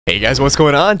Hey guys, what's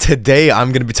going on? Today I'm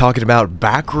going to be talking about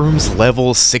Backrooms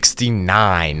level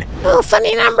 69. Oh,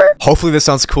 funny number. Hopefully this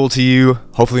sounds cool to you.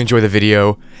 Hopefully you enjoy the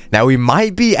video. Now we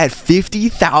might be at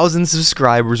 50,000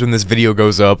 subscribers when this video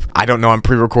goes up. I don't know, I'm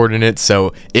pre-recording it,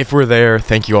 so if we're there,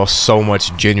 thank you all so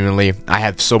much, genuinely. I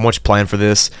have so much planned for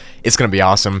this. It's going to be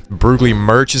awesome. Broogli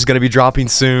merch is going to be dropping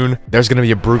soon. There's going to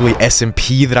be a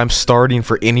BroogSMP that I'm starting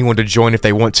for anyone to join if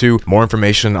they want to. More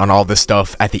information on all this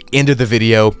stuff at the end of the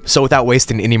video. So without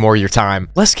wasting any more of your time,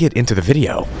 let's get into the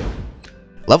video.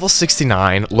 Level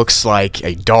 69 looks like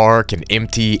a dark and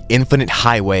empty, infinite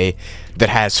highway that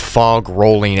has fog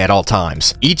rolling at all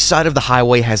times. Each side of the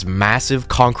highway has massive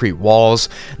concrete walls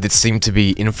that seem to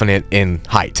be infinite in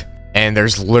height. And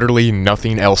there's literally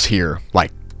nothing else here.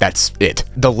 Like, that's it.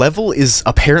 The level is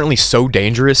apparently so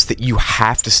dangerous that you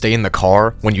have to stay in the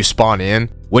car when you spawn in.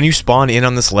 When you spawn in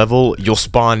on this level, you'll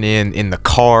spawn in the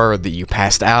car that you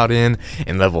passed out in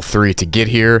level 3 to get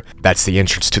here. That's the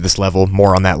entrance to this level,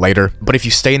 more on that later. But if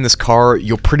you stay in this car,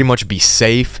 you'll pretty much be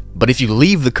safe. But if you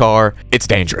leave the car, it's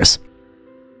dangerous.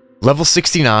 Level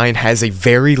 69 has a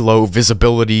very low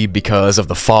visibility because of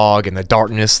the fog and the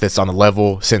darkness that's on the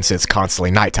level since it's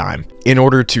constantly nighttime. In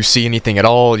order to see anything at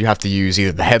all, you have to use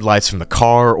either the headlights from the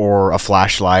car or a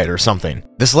flashlight or something.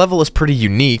 This level is pretty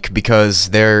unique because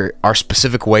there are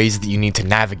specific ways that you need to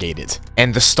navigate it.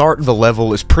 And the start of the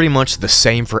level is pretty much the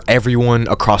same for everyone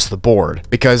across the board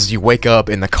because you wake up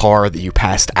in the car that you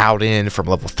passed out in from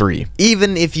level 3.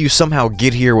 Even if you somehow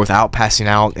get here without passing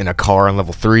out in a car on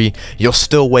level 3, you'll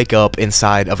still wake up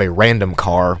inside of a random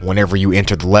car whenever you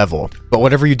enter the level. But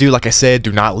whatever you do, like I said,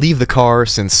 do not leave the car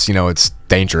since, you know, it's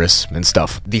dangerous and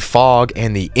stuff. The fog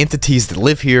and the entities that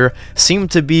live here seem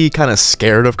to be kind of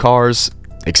scared of cars,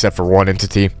 except for one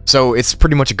entity. So it's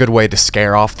pretty much a good way to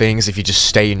scare off things if you just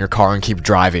stay in your car and keep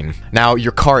driving. Now,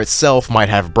 your car itself might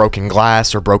have broken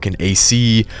glass or broken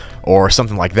AC or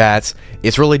something like that.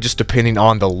 It's really just depending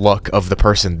on the luck of the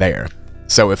person there.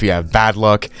 So if you have bad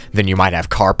luck, then you might have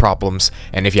car problems,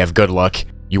 and if you have good luck,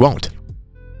 you won't.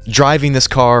 Driving this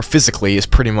car physically is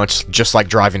pretty much just like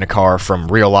driving a car from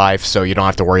real life, so you don't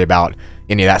have to worry about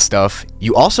any of that stuff.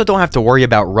 You also don't have to worry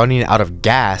about running out of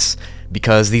gas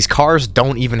because these cars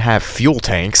don't even have fuel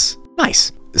tanks.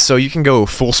 Nice. So you can go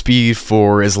full speed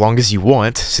for as long as you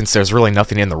want, since there's really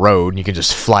nothing in the road. You can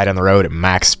just fly down the road at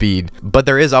max speed. But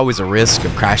there is always a risk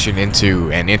of crashing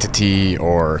into an entity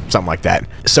or something like that.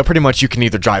 So pretty much you can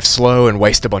either drive slow and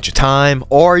waste a bunch of time,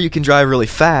 or you can drive really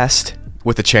fast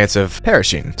with a chance of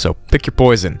perishing, so pick your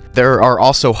poison. There are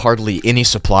also hardly any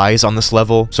supplies on this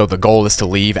level, so the goal is to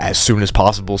leave as soon as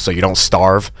possible so you don't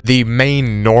starve. The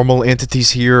main normal entities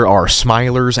here are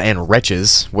Smilers and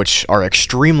Wretches, which are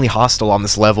extremely hostile on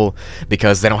this level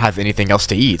because they don't have anything else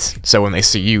to eat. So when they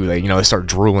see you, they start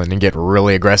drooling and get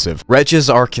really aggressive. Wretches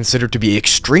are considered to be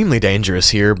extremely dangerous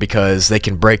here because they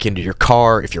can break into your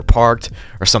car if you're parked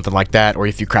or something like that, or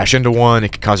if you crash into one,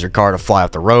 it could cause your car to fly off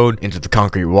the road into the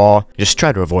concrete wall. Just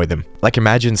try to avoid them. Like,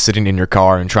 imagine sitting in your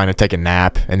car and trying to take a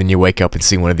nap, and then you wake up and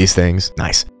see one of these things.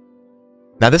 Nice.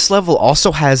 Now, this level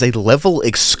also has a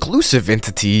level-exclusive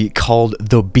entity called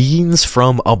the Beings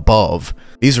from Above.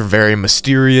 These are very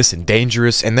mysterious and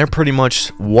dangerous, and they're pretty much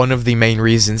one of the main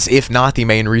reasons, if not the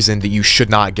main reason, that you should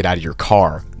not get out of your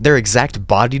car. Their exact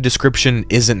body description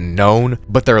isn't known,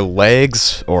 but their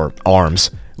legs, or arms,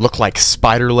 look like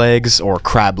spider legs or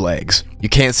crab legs. You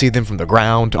can't see them from the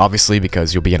ground, obviously,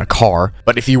 because you'll be in a car.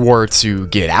 But if you were to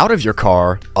get out of your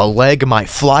car, a leg might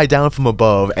fly down from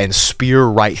above and spear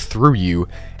right through you,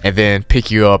 and then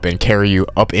pick you up and carry you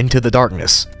up into the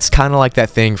darkness. It's kind of like that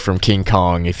thing from King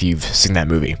Kong, if you've seen that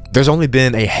movie. There's only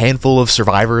been a handful of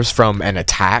survivors from an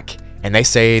attack, and they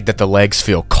say that the legs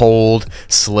feel cold,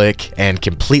 slick, and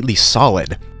completely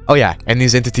solid. Oh yeah, and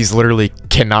these entities literally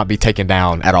cannot be taken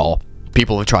down at all.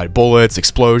 People have tried bullets,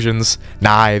 explosions,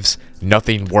 knives,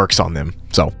 nothing works on them.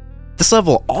 So, this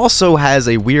level also has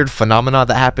a weird phenomena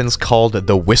that happens called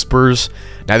the Whispers.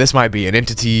 Now, this might be an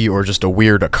entity or just a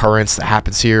weird occurrence that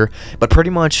happens here, but pretty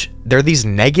much they're these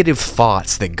negative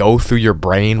thoughts that go through your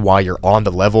brain while you're on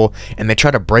the level, and they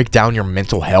try to break down your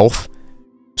mental health.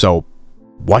 So,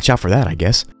 watch out for that, I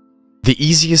guess. The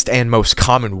easiest and most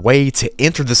common way to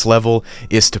enter this level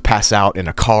is to pass out in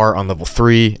a car on level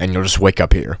 3, and you'll just wake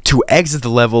up here. To exit the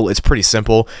level, it's pretty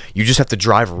simple. You just have to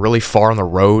drive really far on the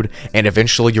road, and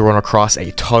eventually you'll run across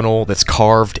a tunnel that's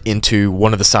carved into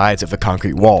one of the sides of the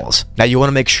concrete walls. Now, you want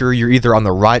to make sure you're either on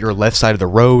the right or left side of the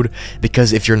road,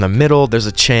 because if you're in the middle, there's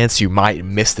a chance you might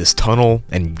miss this tunnel,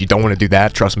 and you don't want to do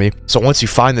that, trust me. So once you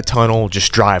find the tunnel,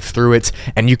 just drive through it,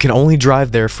 and you can only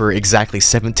drive there for exactly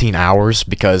 17 hours,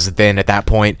 because then at that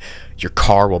point, your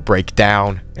car will break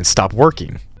down and stop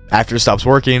working. After it stops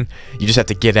working, you just have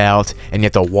to get out and you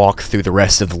have to walk through the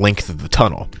rest of the length of the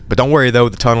tunnel. But don't worry though,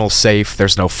 the tunnel's safe.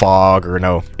 There's no fog or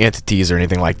no entities or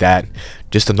anything like that.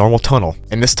 Just a normal tunnel.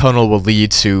 And this tunnel will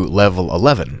lead to level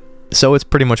 11. So it's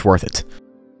pretty much worth it.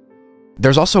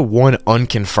 There's also one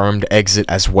unconfirmed exit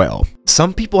as well.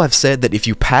 Some people have said that if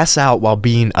you pass out while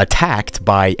being attacked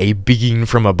by a being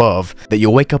from above, that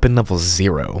you'll wake up in level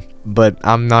 0. But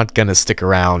I'm not gonna stick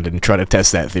around and try to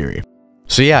test that theory.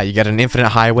 So yeah, you got an infinite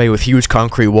highway with huge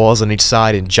concrete walls on each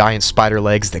side and giant spider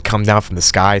legs that come down from the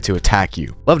sky to attack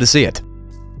you. Love to see it.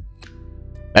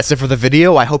 That's it for the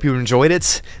video. I hope you enjoyed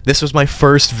it. This was my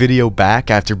first video back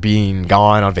after being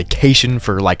gone on vacation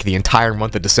for like the entire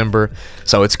month of December.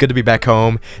 So it's good to be back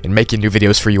home and making new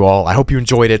videos for you all. I hope you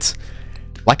enjoyed it.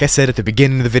 Like I said at the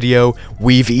beginning of the video,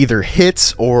 we've either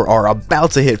hit or are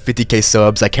about to hit 50k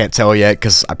subs. I can't tell yet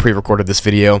because I pre-recorded this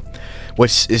video,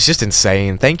 which is just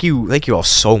insane. Thank you all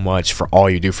so much for all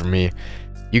you do for me.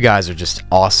 You guys are just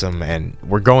awesome, and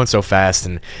we're going so fast,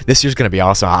 and this year's gonna be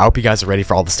awesome. I hope you guys are ready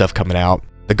for all the stuff coming out.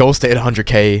 The goal is to hit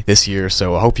 100k this year,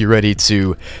 so I hope you're ready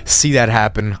to see that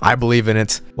happen. I believe in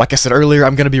it. Like I said earlier,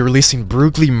 I'm going to be releasing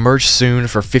Broogli merch soon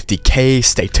for 50k.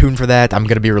 Stay tuned for that. I'm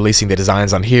going to be releasing the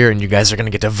designs on here, and you guys are going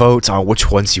to get to vote on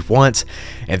which ones you want,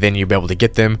 and then you'll be able to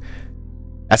get them.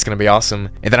 That's going to be awesome.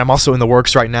 And then I'm also in the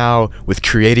works right now with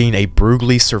creating a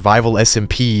Broogli survival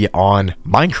SMP on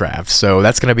Minecraft. So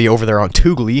that's going to be over there on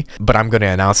Toogly, but I'm going to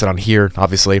announce it on here,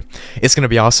 obviously. It's going to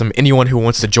be awesome. Anyone who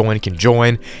wants to join can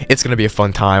join. It's going to be a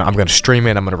fun time. I'm going to stream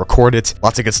it. I'm going to record it.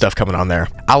 Lots of good stuff coming on there.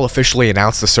 I'll officially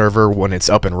announce the server when it's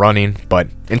up and running, but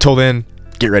until then,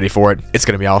 get ready for it. It's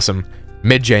going to be awesome.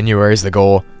 Mid-January is the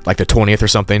goal, like the 20th or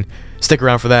something. Stick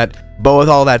around for that. But with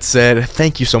all that said,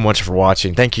 thank you so much for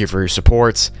watching. Thank you for your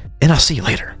support, and I'll see you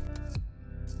later.